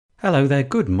Hello there,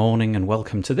 good morning and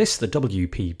welcome to this, the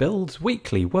WP Builds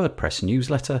weekly WordPress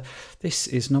newsletter. This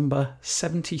is number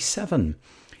 77.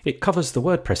 It covers the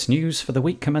WordPress news for the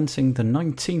week commencing the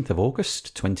 19th of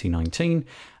August 2019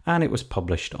 and it was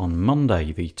published on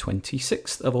Monday the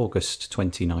 26th of August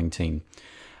 2019.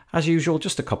 As usual,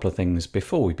 just a couple of things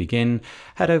before we begin.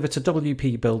 Head over to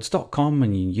wpbuilds.com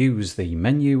and you use the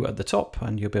menu at the top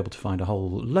and you'll be able to find a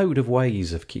whole load of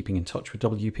ways of keeping in touch with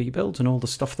WP Builds and all the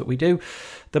stuff that we do.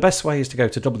 The best way is to go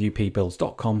to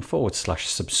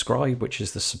wpbuilds.com/subscribe, which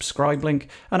is the subscribe link.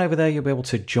 And over there you'll be able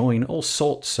to join all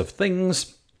sorts of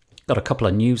things. Got a couple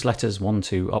of newsletters, one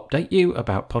to update you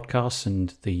about podcasts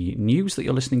and the news that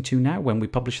you're listening to now when we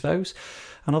publish those.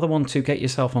 Another one to get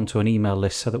yourself onto an email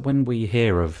list so that when we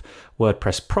hear of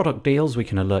WordPress product deals, we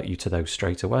can alert you to those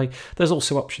straight away. There's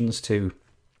also options to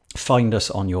find us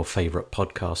on your favourite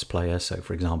podcast player, so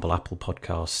for example Apple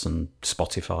Podcasts and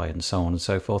Spotify and so on and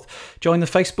so forth. Join the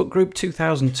Facebook group,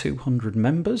 2,200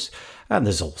 members, and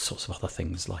there's all sorts of other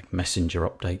things like Messenger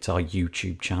updates, our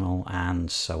YouTube channel,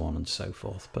 and so on and so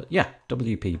forth. But yeah,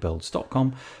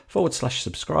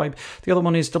 wpbuilds.com/subscribe. The other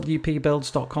one is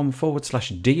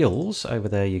wpbuilds.com/deals. Over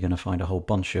there you're going to find a whole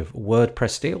bunch of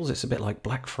WordPress deals. It's a bit like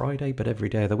Black Friday, but every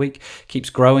day of the week. Keeps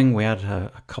growing. We add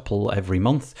a couple every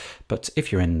month. But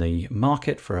if you're in the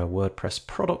market for a WordPress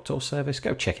product or service,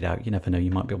 go check it out. You never know, you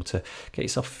might be able to get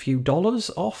yourself a few dollars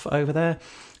off over there.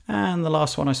 And the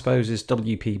last one, I suppose, is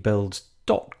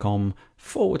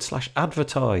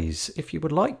wpbuilds.com/advertise. If you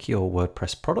would like your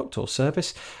WordPress product or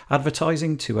service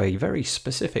advertising to a very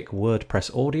specific WordPress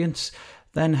audience,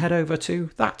 then head over to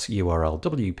that URL,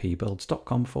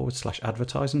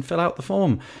 wpbuilds.com/advertise, and fill out the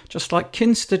form, just like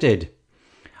Kinsta did.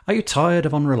 Are you tired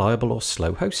of unreliable or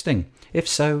slow hosting? If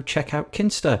so, check out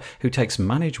Kinsta, who takes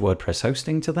managed WordPress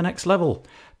hosting to the next level.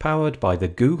 Powered by the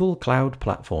Google Cloud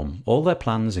Platform, all their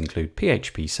plans include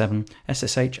PHP 7,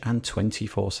 SSH and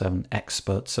 24/7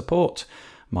 expert support.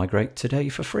 Migrate today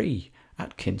for free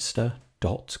at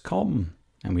kinsta.com.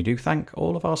 And we do thank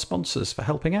all of our sponsors for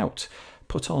helping out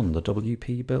put on the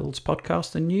WP Builds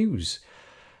podcast and news.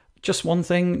 Just one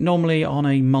thing, normally on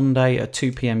a Monday at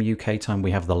 2 PM UK time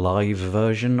we have the live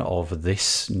version of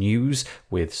this news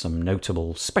with some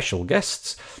notable special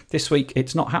guests. This week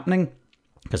it's not happening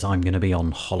because I'm going to be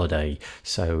on holiday.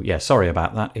 So yeah, sorry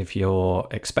about that. If you're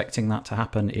expecting that to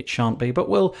happen, it shan't be, but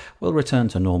we'll return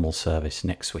to normal service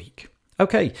next week.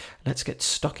 Okay, let's get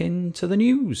stuck into the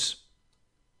news.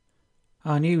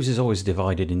 Our news is always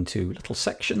divided into little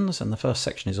sections, and the first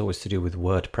section is always to do with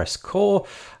WordPress Core,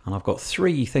 and I've got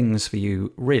three things for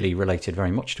you really related very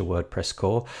much to WordPress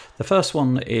Core. The first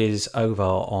one is over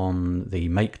on the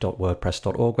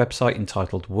make.wordpress.org website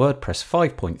entitled WordPress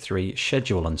 5.3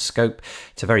 Schedule and Scope.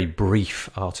 It's a very brief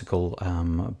article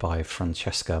by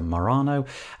Francesca Morano,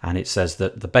 and it says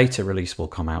that the beta release will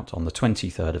come out on the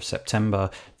 23rd of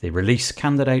September. The release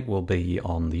candidate will be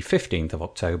on the 15th of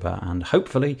October, and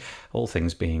hopefully, all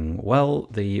things being well,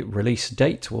 the release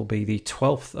date will be the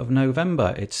 12th of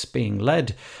November. It's being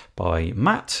led by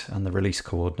Matt, and the release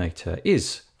coordinator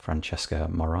is Francesca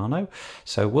Morano.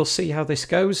 So we'll see how this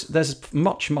goes. There's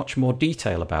much more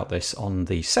detail about this on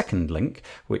the second link,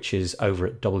 which is over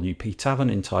at WP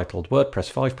Tavern, entitled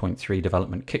WordPress 5.3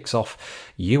 Development Kicks Off,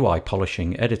 UI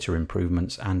Polishing, Editor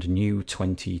Improvements and New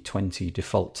 2020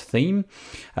 Default Theme.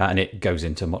 And it goes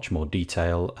into much more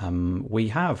detail. We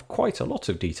have quite a lot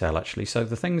of detail actually. So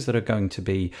the things that are going to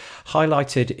be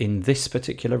highlighted in this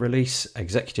particular release: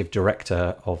 Executive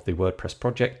Director of the WordPress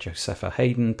project, Josepha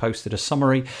Hayden, posted a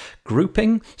summary.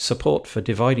 Grouping, support for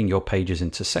dividing your pages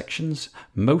into sections.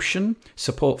 Motion,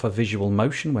 support for visual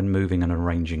motion when moving and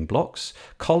arranging blocks.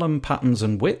 Column patterns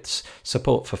and widths,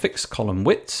 support for fixed column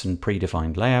widths and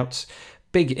predefined layouts.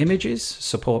 Big images,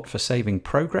 support for saving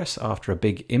progress after a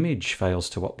big image fails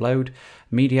to upload.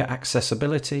 Media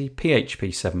accessibility,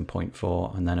 PHP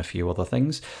 7.4, and then a few other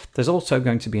things. There's also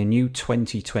going to be a new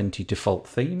 2020 default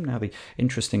theme. Now, the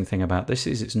interesting thing about this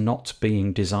is it's not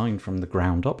being designed from the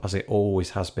ground up, as it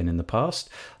always has been in the past.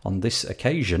 On this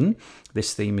occasion,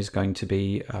 this theme is going to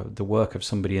be the work of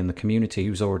somebody in the community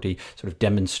who's already sort of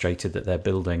demonstrated that they're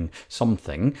building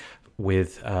something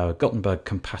with Gutenberg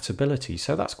compatibility.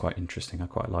 So that's quite interesting. I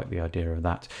quite like the idea of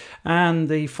that. And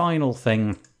the final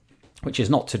thing, which is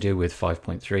not to do with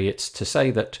 5.3, it's to say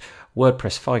that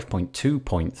WordPress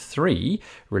 5.2.3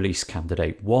 release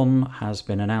candidate 1 has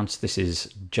been announced. This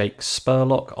is Jake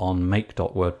Spurlock on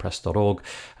make.wordpress.org,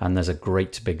 and there's a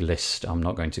great big list. I'm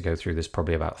not going to go through this,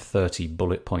 probably about 30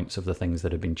 bullet points of the things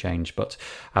that have been changed, but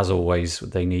as always,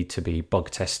 they need to be bug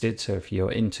tested. So if you're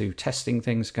into testing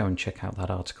things, go and check out that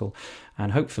article,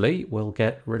 and hopefully we'll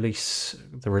get the release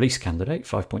candidate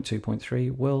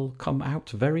 5.2.3 will come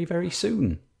out very, very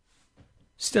soon.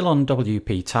 Still on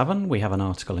WP Tavern, we have an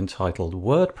article entitled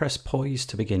WordPress Poised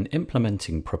to Begin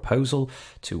Implementing Proposal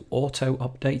to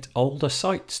Auto-Update Older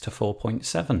Sites to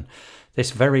 4.7.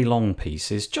 This very long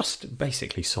piece is just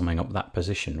basically summing up that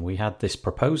position. We had this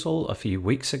proposal a few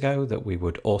weeks ago that we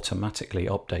would automatically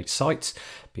update sites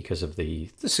because of the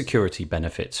security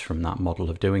benefits from that model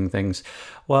of doing things.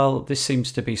 Well, this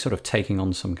seems to be sort of taking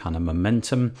on some kind of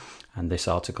momentum, and this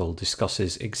article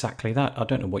discusses exactly that. I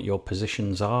don't know what your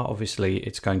positions are. Obviously,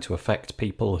 it's going to affect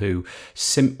people who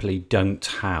simply don't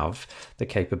have the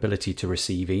capability to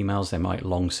receive emails. They might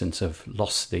long since have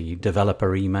lost the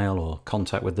developer email or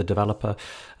contact with the developer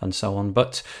and so on.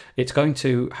 But it's going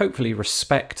to hopefully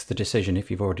respect the decision.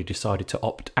 If you've already decided to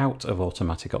opt out of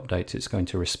automatic updates, it's going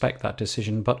to respect that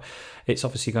decision. But it's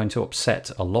obviously going to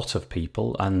upset a lot of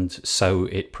people, and so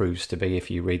it proves to be. If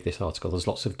you read this article, there's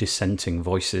lots of dissenting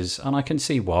voices, and I can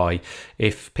see why.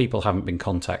 If people haven't been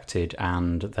contacted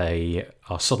and they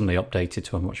are suddenly updated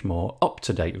to a much more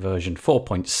up-to-date version,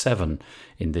 4.7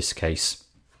 in this case,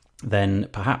 then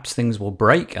perhaps things will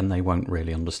break and they won't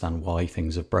really understand why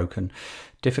things have broken.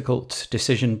 Difficult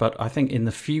decision, but I think in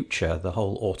the future the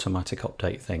whole automatic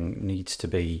update thing needs to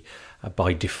be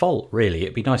by default, really.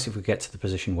 It'd be nice if we get to the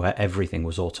position where everything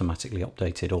was automatically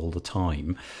updated all the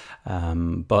time,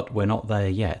 but we're not there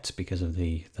yet because of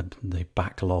the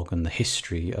backlog and the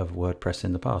history of WordPress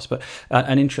in the past. But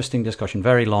an interesting discussion,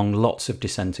 very long, lots of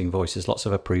dissenting voices, lots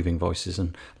of approving voices,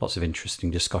 and lots of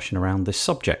interesting discussion around this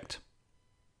subject.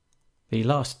 The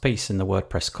last piece in the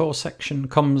WordPress Core section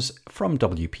comes from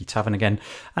WP Tavern again,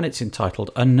 and it's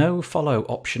entitled "A No-Follow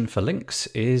option for links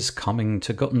is coming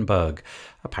to Gutenberg."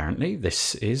 Apparently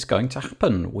this is going to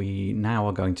happen. We now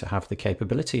are going to have the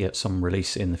capability at some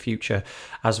release in the future,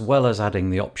 as well as adding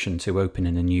the option to open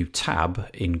in a new tab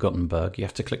in Gutenberg. You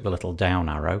have to click the little down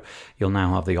arrow. You'll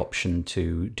now have the option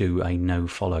to do a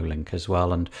no-follow link as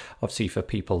well, and obviously for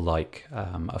people like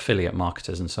affiliate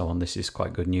marketers and so on, this is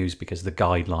quite good news because the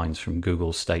guidelines from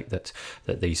Google state that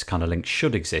these kind of links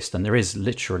should exist, and there is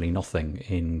literally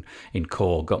nothing in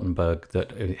Core Gutenberg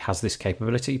that has this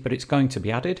capability, but it's going to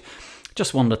be added.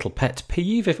 Just one little pet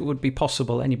peeve: if it would be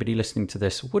possible, anybody listening to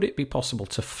this, would it be possible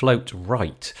to float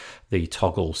right the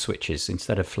toggle switches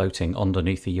instead of floating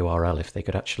underneath the URL? If they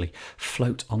could actually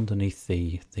float underneath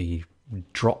the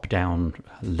drop down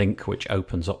link which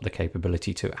opens up the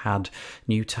capability to add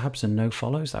new tabs and no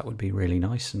follows, that would be really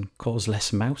nice and cause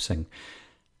less mousing.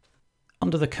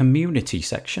 Under the community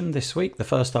section this week, the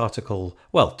first article,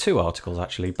 well, two articles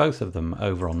actually, both of them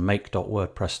over on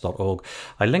make.wordpress.org.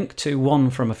 I linked to one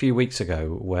from a few weeks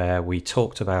ago where we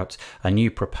talked about a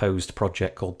new proposed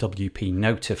project called WP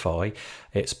Notify.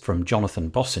 It's from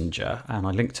Jonathan Bossinger, and I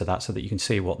linked to that so that you can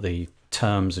see what the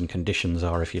terms and conditions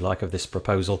are, if you like, of this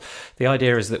proposal. The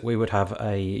idea is that we would have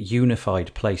a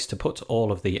unified place to put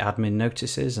all of the admin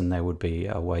notices, and there would be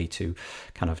a way to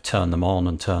kind of turn them on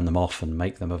and turn them off and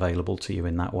make them available to you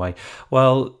in that way.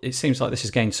 Well, it seems like this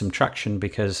has gained some traction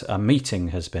because a meeting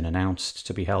has been announced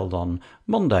to be held on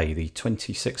Monday, the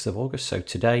 26th of August, so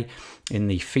today, in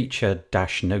the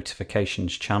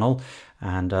feature-notifications channel.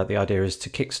 And the idea is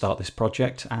to kickstart this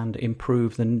project and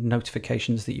improve the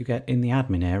notifications that you get in the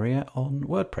admin area on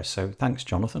WordPress. So thanks,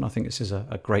 Jonathan. I think this is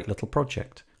a great little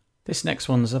project. This next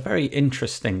one's a very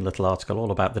interesting little article all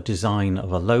about the design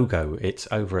of a logo. It's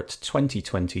over at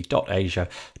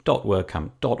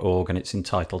 2020.asia.wordcamp.org, and it's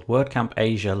entitled WordCamp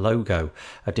Asia Logo,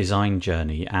 a Design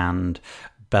Journey. And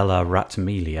Bella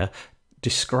Ratmelia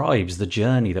describes the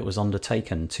journey that was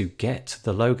undertaken to get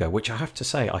the logo, which I have to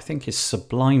say I think is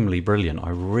sublimely brilliant. I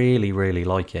really, really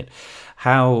like it.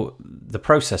 How the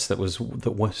process that was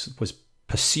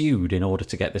pursued in order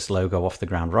to get this logo off the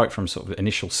ground, right from sort of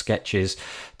initial sketches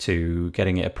to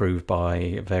getting it approved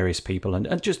by various people,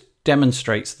 and just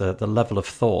demonstrates the level of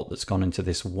thought that's gone into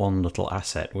this one little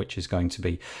asset, which is going to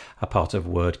be a part of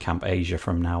WordCamp Asia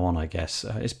from now on, I guess.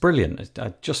 It's brilliant.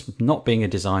 Just not being a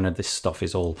designer, this stuff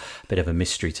is all a bit of a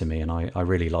mystery to me, and I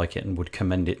really like it and would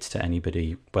commend it to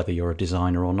anybody, whether you're a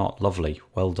designer or not. Lovely.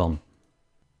 Well done.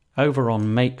 Over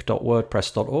on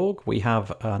make.wordpress.org, we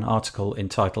have an article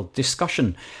entitled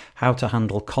 "Discussion: how to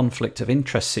handle conflict of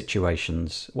interest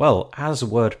situations. Well, as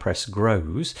WordPress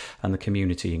grows and the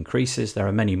community increases, there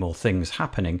are many more things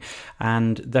happening,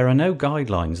 and there are no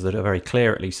guidelines that are very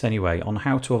clear, at least anyway, on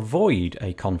how to avoid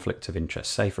a conflict of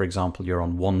interest. Say, for example, you're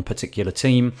on one particular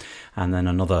team and then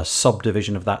another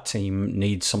subdivision of that team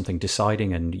needs something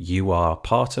deciding, and you are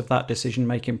part of that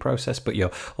decision-making process, but you're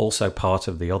also part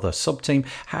of the other sub-team.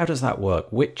 How does that work?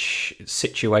 Which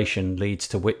situation leads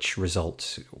to which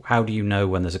result? How do you know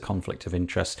when there's a conflict of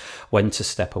interest, when to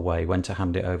step away, when to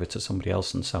hand it over to somebody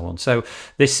else, and so on? So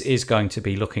this is going to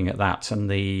be looking at that, and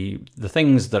the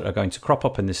things that are going to crop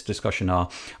up in this discussion are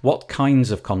what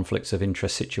kinds of conflicts of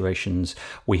interest situations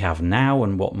we have now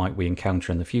and what might we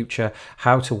encounter in the future,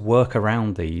 how to work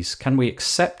around these, can we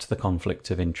accept the conflict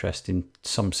of interest in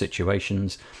some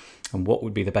situations, and what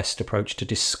would be the best approach to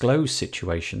disclose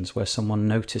situations where someone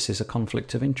notices a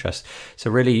conflict of interest. It's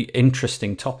a really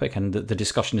interesting topic, and the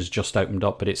discussion has just opened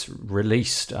up, but it's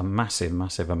released a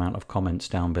massive amount of comments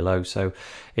down below. So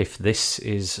if this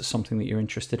is something that you're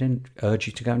interested in, I urge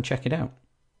you to go and check it out.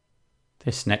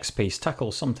 This next piece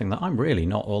tackles something that I'm really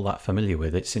not all that familiar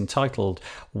with. It's entitled,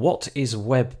 What is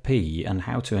WebP and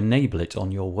How to Enable It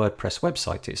on Your WordPress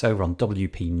Website? It's over on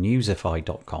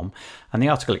wpnewsify.com, and the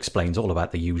article explains all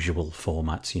about the usual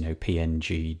formats, you know,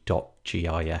 PNG,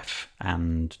 .gif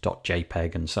and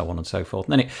 .jpeg and so on and so forth.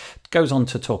 And then it goes on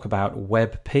to talk about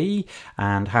WebP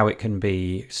and how it can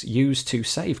be used to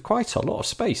save quite a lot of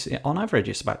space. On average,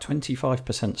 it's about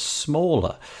 25%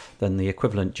 smaller than the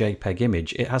equivalent JPEG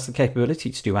image. It has the capability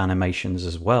to do animations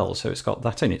as well, so it's got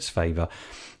that in its favor.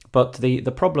 But the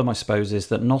problem, I suppose, is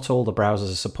that not all the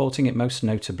browsers are supporting it. Most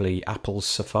notably, Apple's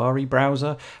Safari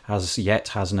browser has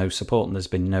no support, and there's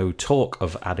been no talk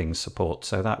of adding support.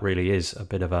 So that really is a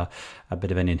bit of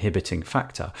an inhibiting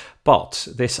factor. But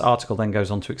this article then goes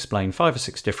on to explain 5 or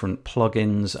 6 different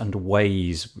plugins and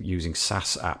ways using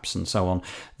SaaS apps and so on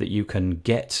that you can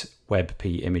get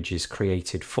WebP images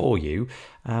created for you.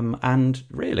 And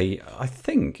really, I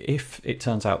think if it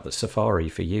turns out that Safari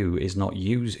for you is not,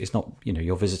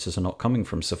 your visitors are not coming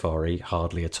from Safari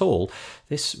hardly at all,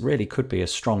 this really could be a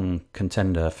strong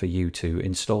contender for you to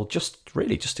install, just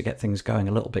to get things going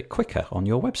a little bit quicker on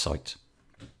your website.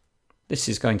 This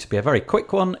is going to be a very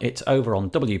quick one. It's over on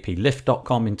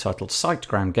wplift.com, entitled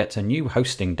SiteGround Gets a New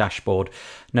Hosting Dashboard.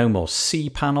 No more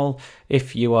cPanel.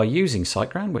 If you are using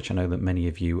SiteGround, which I know that many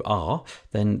of you are,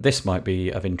 then this might be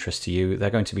of interest to you. They're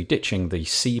going to be ditching the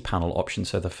cPanel option,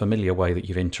 so the familiar way that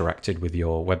you've interacted with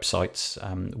your websites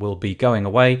will be going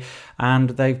away,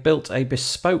 and they've built a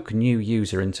bespoke new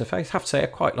user interface. I have to say, I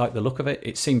quite like the look of it.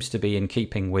 It seems to be in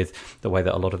keeping with the way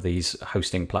that a lot of these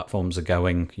hosting platforms are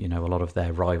going. You know, a lot of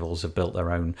their rivals have built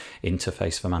their own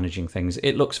interface for managing things.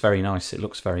 It looks very nice, it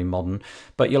looks very modern,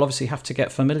 but you'll obviously have to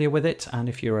get familiar with it, and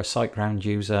if you're a SiteGround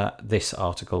user, this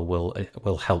article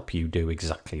will help you do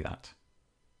exactly that.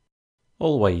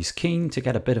 Always keen to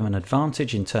get a bit of an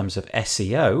advantage in terms of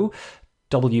SEO,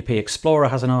 WP Explorer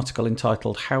has an article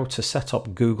entitled How to Set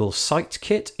Up Google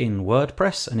Sitekit in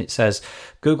WordPress, and it says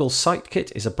Google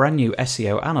Sitekit is a brand new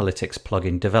SEO analytics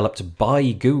plugin developed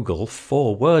by Google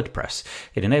for WordPress.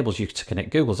 It enables you to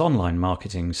connect Google's online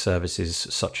marketing services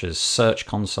such as Search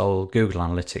Console, Google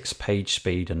Analytics,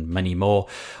 PageSpeed, and many more.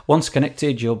 Once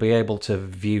connected, you'll be able to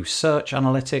view search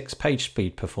analytics,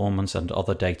 PageSpeed performance, and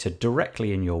other data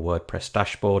directly in your WordPress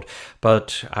dashboard.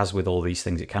 But as with all these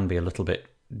things, it can be a little bit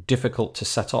difficult to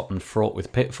set up and fraught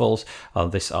with pitfalls.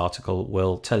 This article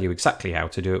will tell you exactly how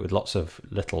to do it with lots of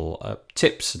little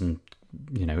tips and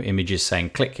images saying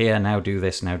click here, now do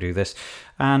this,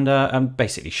 and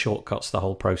basically shortcuts the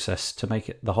whole process to make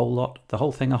it the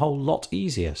whole thing a whole lot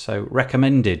easier. So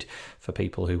recommended for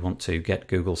people who want to get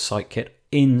Google Sitekit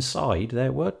inside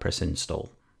their WordPress install.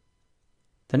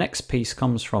 The next piece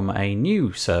comes from a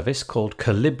new service called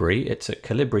Calibri. It's at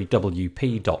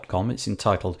calibriwp.com. It's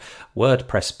entitled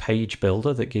WordPress Page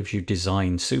Builder that gives you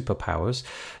design superpowers.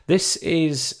 This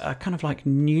is a kind of like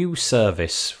new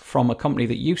service from a company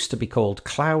that used to be called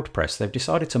CloudPress. They've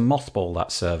decided to mothball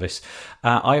that service.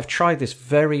 I have tried this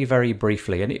very, very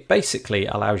briefly, and it basically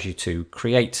allows you to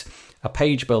create a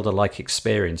page builder-like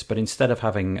experience, but instead of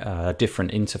having a different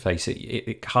interface,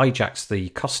 it hijacks the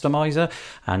customizer,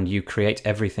 and you create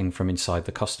everything from inside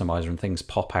the customizer, and things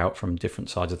pop out from different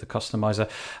sides of the customizer.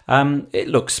 It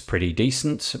looks pretty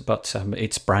decent, but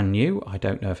it's brand new. I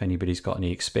don't know if anybody's got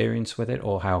any experience with it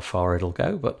or how far it'll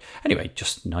go, but anyway,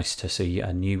 just nice to see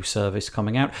a new service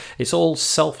coming out. It's all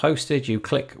self-hosted. You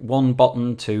click one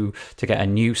button to get a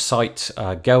new site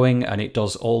going, and it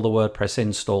does all the WordPress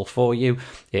install for you.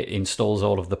 It installs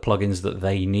all of the plugins that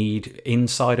they need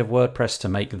inside of WordPress to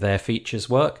make their features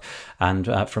work. And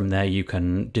from there you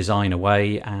can design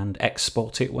away and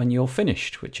export it when you're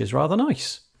finished, which is rather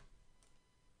nice.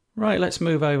 Right, let's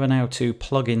move over now to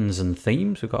plugins and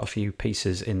themes. We've got a few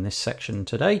pieces in this section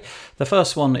today. The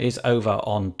first one is over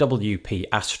on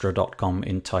wpastra.com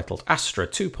entitled Astra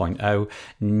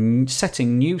 2.0,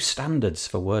 setting new standards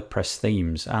for WordPress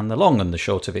themes. And the long and the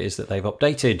short of it is that they've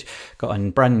updated, got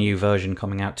a brand new version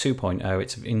coming out 2.0.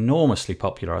 It's enormously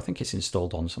popular. I think it's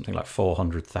installed on something like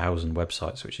 400,000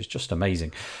 websites, which is just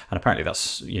amazing. And apparently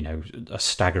that's, you know, a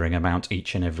staggering amount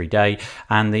each and every day.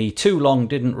 And the too long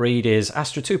didn't read is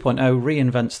Astra 2.0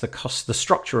 reinvents the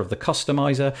structure of the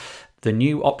customizer. The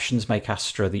new options make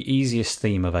Astra the easiest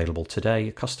theme available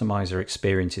today. Customizer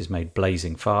experience is made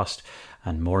blazing fast.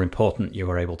 And more important, you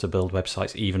are able to build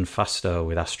websites even faster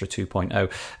with Astra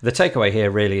 2.0. The takeaway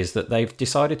here really is that they've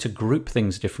decided to group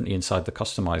things differently inside the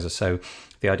customizer. So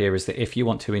the idea is that if you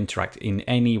want to interact in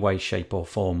any way, shape or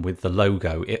form with the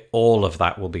logo, all of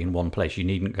that will be in one place. You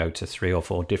needn't go to 3 or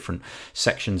 4 different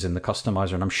sections in the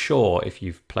customizer. And I'm sure if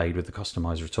you've played with the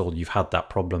customizer at all, you've had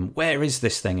that problem. Where is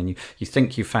this thing? And you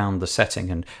think you found the setting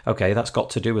and okay, that's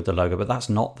got to do with the logo, but that's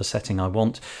not the setting I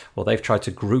want. Well, they've tried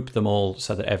to group them all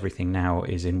so that everything now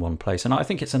is in one place. And I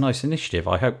think it's a nice initiative.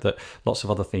 I hope that lots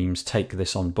of other themes take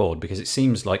this on board because it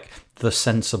seems like the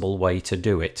sensible way to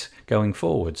do it going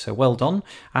forward. So well done,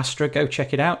 Astra, go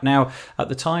check it out. Now, at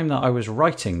the time that I was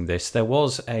writing this, there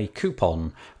was a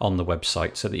coupon on the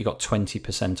website so that you got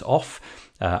 20% off.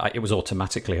 It was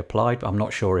automatically applied, but I'm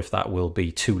not sure if that will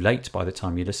be too late by the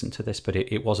time you listen to this, but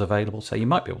it was available. So you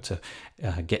might be able to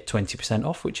get 20%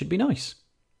 off, which would be nice.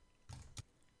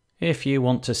 If you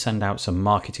want to send out some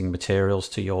marketing materials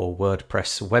to your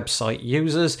WordPress website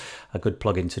users, a good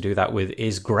plugin to do that with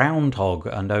is Groundhog.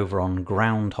 And over on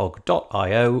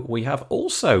groundhog.io, we have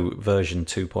also version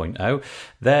 2.0.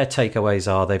 Their takeaways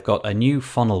are they've got a new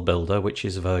funnel builder, which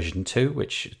is version 2,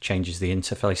 which changes the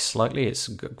interface slightly. It's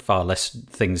far less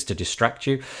things to distract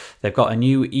you. They've got a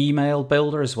new email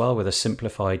builder as well with a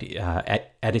simplified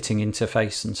editing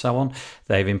interface and so on.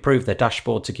 They've improved their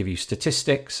dashboard to give you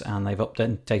statistics, and they've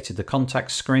updated the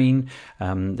contact screen.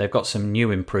 They've got some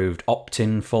new improved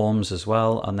opt-in forms as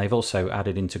well, and they've also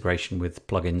added integration with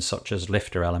plugins such as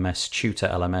Lifter LMS, Tutor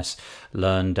LMS,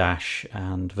 Learn Dash,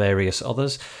 and various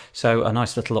others. So a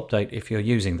nice little update. If you're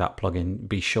using that plugin,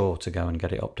 be sure to go and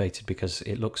get it updated because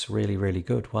it looks really, really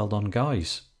good. Well done,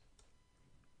 guys.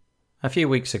 A few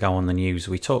weeks ago on the news,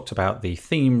 we talked about the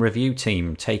theme review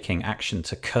team taking action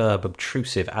to curb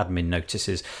obtrusive admin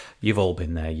notices. You've all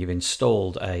been there. You've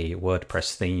installed a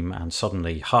WordPress theme and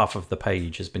suddenly half of the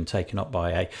page has been taken up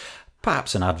by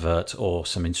perhaps an advert or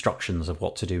some instructions of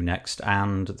what to do next.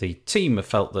 And the team have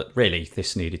felt that really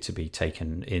this needed to be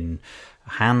taken in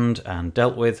hand and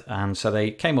dealt with. And so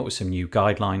they came up with some new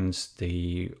guidelines.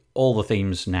 All the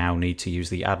themes now need to use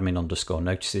the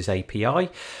admin_notices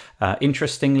API.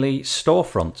 Interestingly,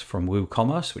 Storefront from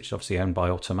WooCommerce, which is obviously owned by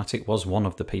Automatic, was one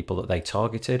of the people that they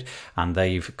targeted, and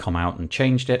they've come out and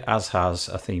changed it, as has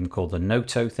a theme called the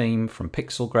Noto theme from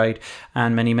Pixelgrade,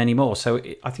 and many, many more. So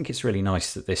I think it's really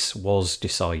nice that this was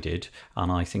decided,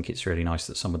 and I think it's really nice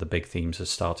that some of the big themes are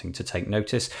starting to take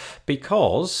notice,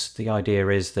 because the idea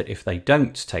is that if they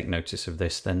don't take notice of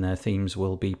this, then their themes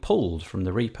will be pulled from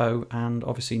the repo, and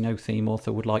obviously no theme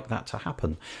author would like that to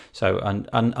happen. So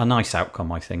a nice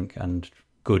outcome, I think, and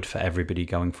good for everybody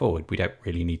going forward. We don't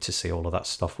really need to see all of that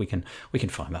stuff. We can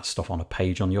find that stuff on a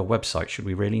page on your website should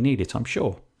we really need it, I'm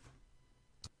sure.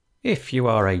 If you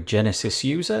are a Genesis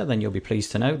user, then you'll be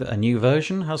pleased to know that a new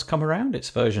version has come around. It's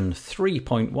version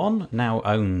 3.1, now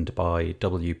owned by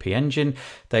WP Engine.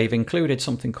 They've included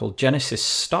something called Genesis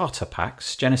Starter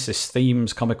Packs. Genesis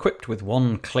themes come equipped with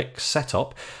one-click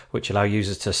setup, which allow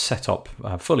users to set up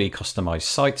fully customized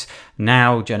sites.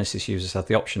 Now, Genesis users have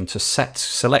the option to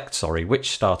select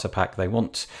which starter pack they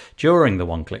want during the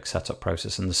one-click setup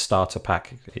process. And the starter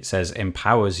pack, it says,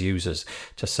 empowers users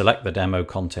to select the demo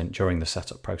content during the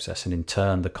setup process. And in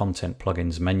turn, the content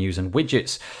plugins, menus and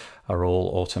widgets are all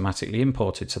automatically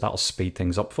imported, so that'll speed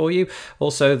things up for you.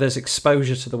 Also, there's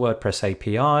exposure to the WordPress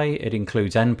API. It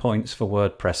includes endpoints for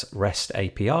WordPress REST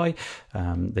API.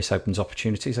 This opens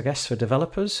opportunities, I guess, for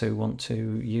developers who want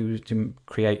to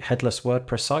create headless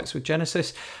WordPress sites with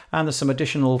Genesis. And there's some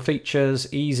additional features: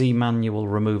 easy manual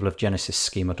removal of Genesis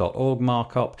schema.org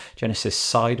markup, Genesis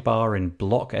sidebar in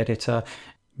block editor,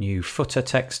 new footer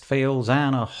text fields,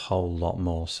 and a whole lot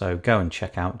more. So go and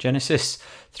check out Genesis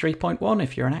 3.1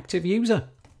 if you're an active user.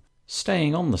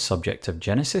 Staying on the subject of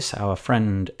Genesis, our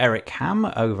friend Eric Ham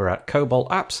over at Cobalt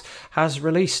Apps has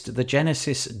released the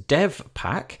Genesis Dev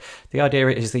Pack. The idea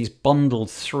is these bundled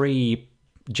 3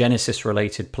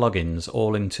 Genesis-related plugins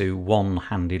all into one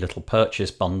handy little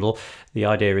purchase bundle. The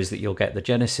idea is that you'll get the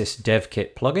Genesis Dev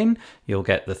Kit plugin, you'll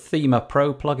get the Thema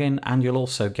Pro plugin, and you'll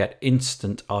also get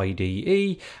Instant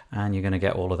IDE, and you're going to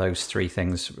get all of those 3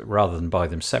 things rather than buy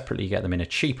them separately. You get them in a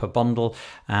cheaper bundle,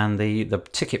 and the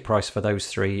ticket price for those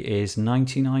 3 is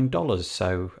 $99.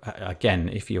 So again,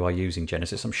 if you are using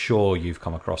Genesis, I'm sure you've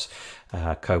come across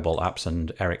Cobalt Apps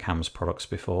and Eric Ham's products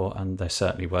before, and they're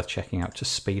certainly worth checking out to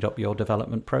speed up your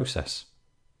development process.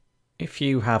 If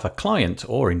you have a client,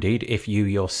 or indeed if you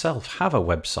yourself have a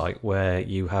website where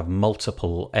you have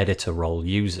multiple editor role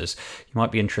users, you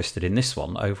might be interested in this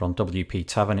one. Over on WP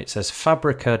Tavern, it says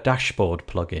Fabrica Dashboard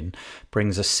plugin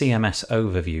brings a CMS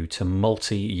overview to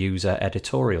multi-user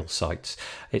editorial sites.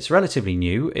 It's relatively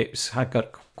new. It's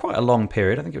got quite a long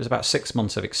period. I think it was about 6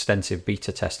 months of extensive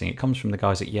beta testing. It comes from the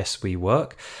guys at Yes We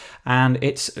Work, and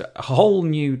it's a whole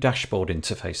new dashboard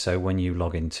interface. So when you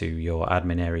log into your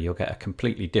admin area, you'll get a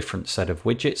completely different set of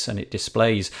widgets, and it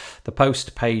displays the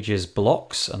post, pages,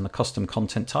 blocks, and the custom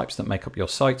content types that make up your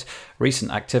site, recent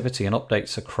activity and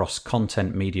updates across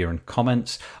content, media, and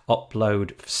comments,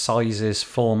 upload sizes,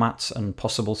 formats, and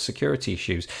possible security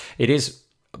issues. It is,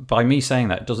 by me saying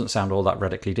that, it doesn't sound all that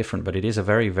radically different, but it is a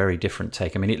very, very different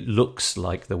take. I mean, it looks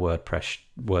like the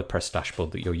WordPress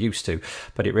dashboard that you're used to,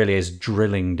 but it really is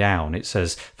drilling down. It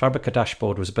says Fabrica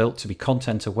Dashboard was built to be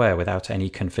content aware without any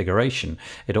configuration.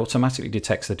 It automatically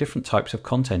detects the different types of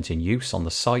content in use on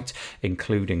the site,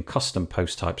 including custom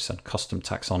post types and custom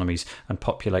taxonomies, and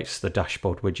populates the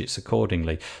dashboard widgets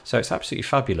accordingly. So it's absolutely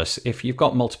fabulous. If you've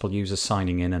got multiple users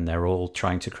signing in and they're all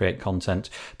trying to create content,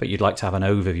 but you'd like to have an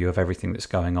overview of everything that's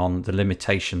going on, the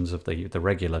limitations of the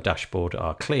regular dashboard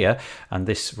are clear, and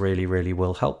this really, really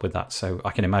will help with that. So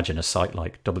I can imagine a site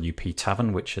like WP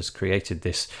Tavern, which has created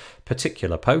this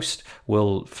particular post,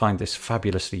 will find this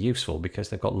fabulously useful because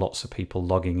they've got lots of people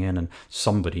logging in and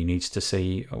somebody needs to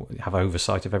have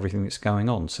oversight of everything that's going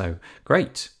on. So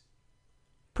great.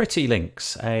 Pretty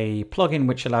Links, a plugin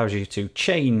which allows you to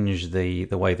change the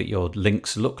way that your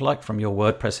links look like from your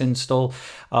WordPress install,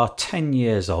 are 10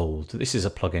 years old. This is a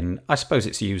plugin, I suppose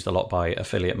it's used a lot by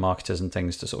affiliate marketers and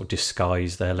things to sort of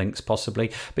disguise their links possibly,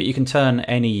 but you can turn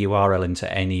any URL into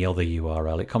any other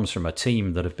URL. It comes from a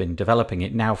team that have been developing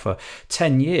it now for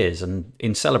 10 years, and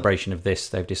in celebration of this,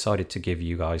 they've decided to give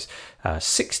you guys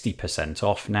 60%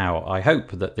 off. Now, I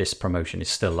hope that this promotion is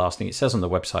still lasting. It says on the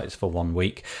website it's for 1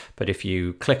 week, but if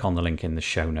you click on the link in the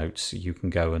show notes, you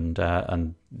can go and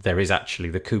there is actually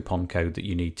the coupon code that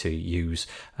you need to use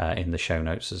in the show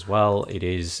notes as well. It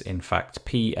is in fact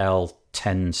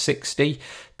PL1060,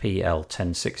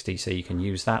 so you can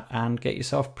use that and get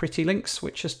yourself Pretty Links,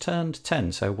 which has turned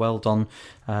 10. So well done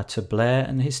to Blair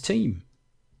and his team.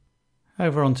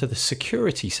 Over onto the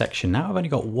security section now. I've only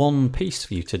got one piece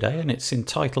for you today, and it's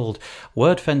entitled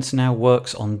WordFence now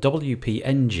works on WP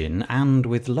Engine and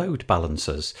with load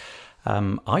balancers.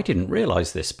 I didn't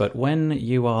realize this, but when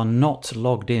you are not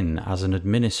logged in as an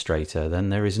administrator, then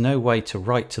there is no way to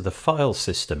write to the file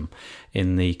system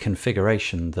in the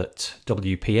configuration that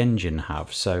WP Engine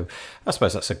have. So I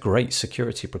suppose that's a great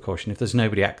security precaution. If there's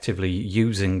nobody actively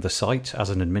using the site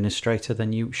as an administrator,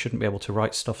 then you shouldn't be able to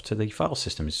write stuff to the file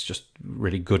system. It's just a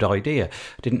really good idea.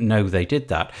 I didn't know they did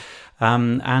that.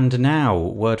 And now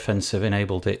WordFence have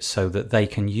enabled it so that they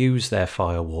can use their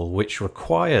firewall, which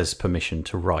requires permission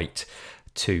to write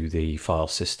to the file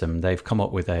system. They've come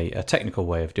up with a technical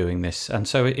way of doing this, and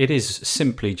so it is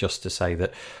simply just to say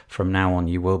that from now on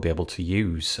you will be able to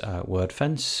use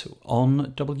WordFence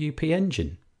on WP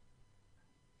Engine.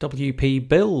 WP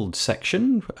Build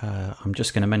section. I'm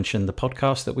just going to mention the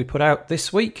podcast that we put out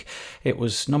this week. It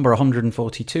was number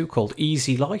 142, called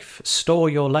Easy Life, Store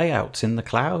Your Layouts in the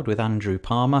Cloud, with Andrew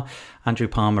Palmer. Andrew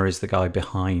Palmer is the guy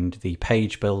behind the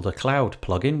Page Builder Cloud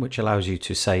plugin, which allows you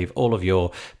to save all of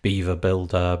your Beaver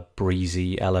Builder,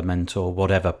 Breezy, Elementor,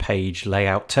 whatever page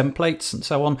layout templates and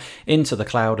so on into the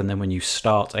cloud, and then when you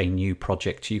start a new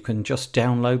project you can just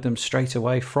download them straight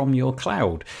away from your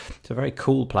cloud. It's a very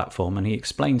cool platform, and he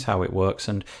explains how it works,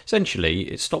 and essentially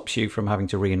it stops you from having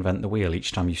to reinvent the wheel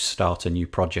each time you start a new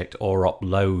project or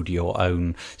upload your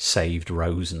own saved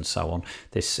rows and so on.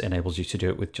 This enables you to do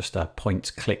it with just a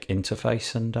point-click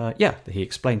interface, and yeah, he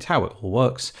explains how it all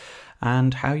works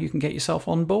and how you can get yourself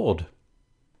on board.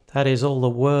 That is all the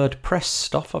WordPress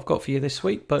stuff I've got for you this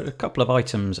week, but a couple of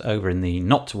items over in the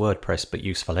not WordPress but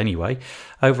useful anyway.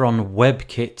 Over on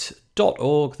WebKit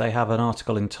WordPress.org, they have an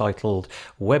article entitled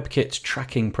WebKit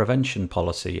Tracking Prevention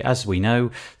Policy. As we know,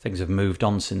 things have moved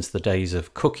on since the days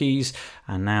of cookies,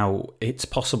 and now it's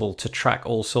possible to track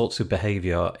all sorts of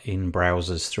behavior in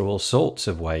browsers through all sorts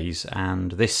of ways,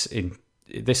 and this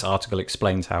article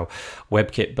explains how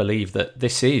WebKit believe that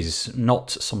this is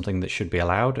not something that should be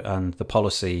allowed, and the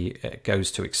policy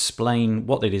goes to explain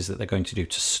what it is that they're going to do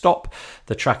to stop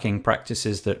the tracking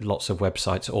practices that lots of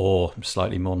websites or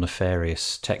slightly more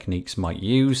nefarious techniques might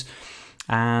use.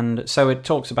 And so it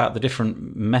talks about the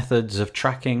different methods of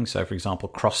tracking. So, for example,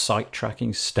 cross-site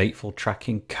tracking, stateful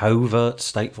tracking, covert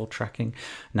stateful tracking,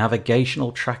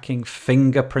 navigational tracking,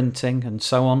 fingerprinting, and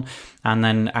so on. And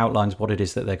then outlines what it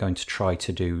is that they're going to try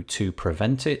to do to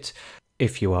prevent it.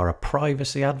 If you are a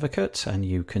privacy advocate and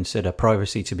you consider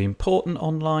privacy to be important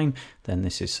online, then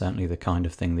this is certainly the kind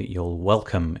of thing that you'll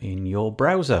welcome in your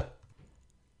browser.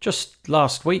 Just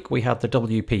last week, we had the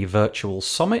WP Virtual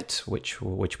Summit, which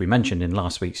we mentioned in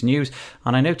last week's news,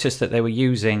 and I noticed that they were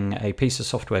using a piece of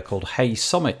software called Hey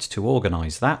Summit to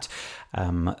organise that.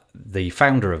 The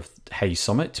founder of Hey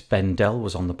Summit, Ben Dell,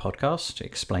 was on the podcast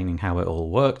explaining how it all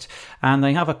worked, and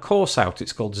they have a course out.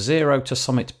 It's called Zero to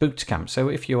Summit Bootcamp. So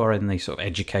if you are in the sort of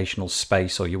educational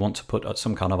space or you want to put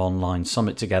some kind of online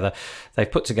summit together,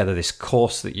 they've put together this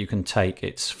course that you can take.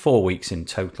 It's 4 weeks in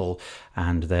total,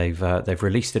 and they've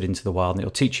released it into the wild, and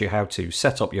it'll teach you how to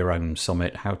set up your own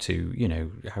summit, how to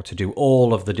do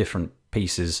all of the different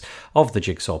pieces of the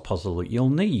jigsaw puzzle that you'll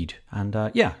need. And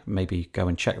maybe go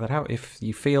and check that out if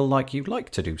you feel like you'd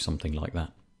like to do something like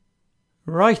that.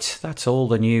 Right, that's all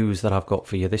the news that I've got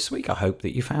for you this week. I hope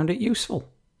that you found it useful.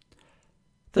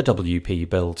 The WP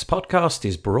Builds podcast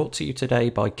is brought to you today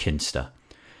by Kinsta.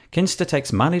 Kinsta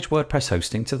takes managed WordPress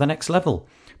hosting to the next level.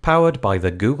 Powered by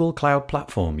the Google Cloud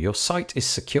Platform, your site is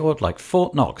secured like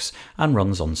Fort Knox and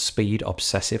runs on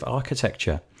speed-obsessive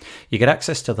architecture. You get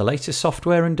access to the latest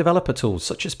software and developer tools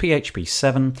such as PHP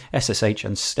 7, SSH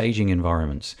and staging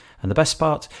environments. And the best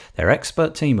part, their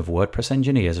expert team of WordPress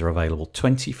engineers are available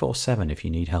 24/7 if you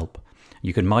need help.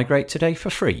 You can migrate today for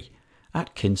free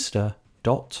at kinsta.com.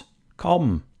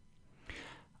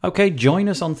 Okay, join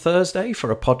us on Thursday for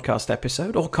a podcast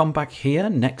episode, or come back here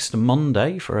next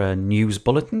Monday for a news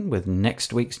bulletin with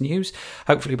next week's news.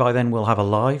 Hopefully by then we'll have a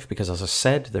live, because as I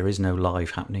said, there is no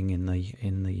live happening in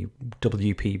the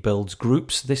WP Builds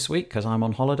groups this week because I'm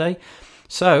on holiday.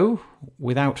 So,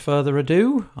 without further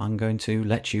ado, I'm going to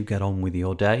let you get on with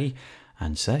your day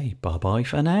and say bye-bye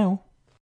for now.